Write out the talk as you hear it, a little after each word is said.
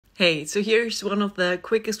Hey, so here's one of the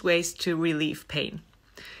quickest ways to relieve pain.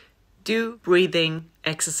 Do breathing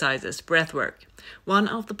exercises, breathwork. One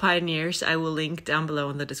of the pioneers I will link down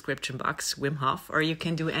below in the description box, Wim Hof, or you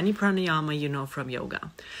can do any pranayama you know from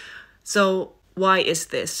yoga. So why is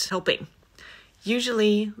this helping?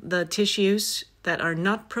 Usually the tissues that are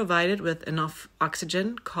not provided with enough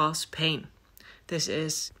oxygen cause pain. This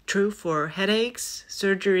is true for headaches,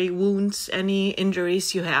 surgery, wounds, any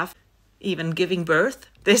injuries you have, even giving birth.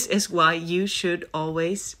 This is why you should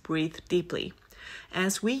always breathe deeply.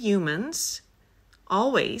 As we humans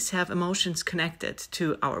always have emotions connected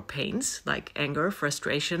to our pains, like anger,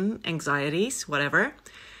 frustration, anxieties, whatever,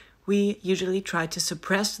 we usually try to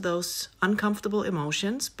suppress those uncomfortable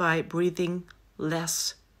emotions by breathing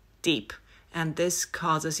less deep. And this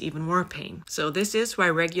causes even more pain. So this is why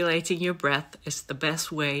regulating your breath is the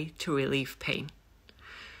best way to relieve pain.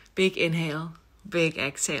 Big inhale, big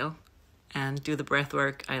exhale, and do the breath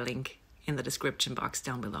work I link in the description box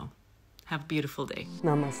down below. Have a beautiful day.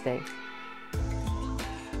 Namaste.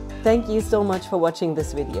 Thank you so much for watching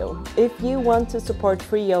this video. If you want to support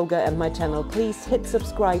free yoga and my channel, please hit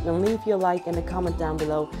subscribe and leave your like and a comment down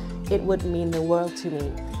below. It would mean the world to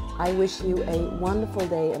me. I wish you a wonderful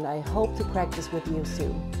day and I hope to practice with you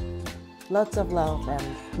soon. Lots of love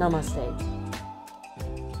and namaste.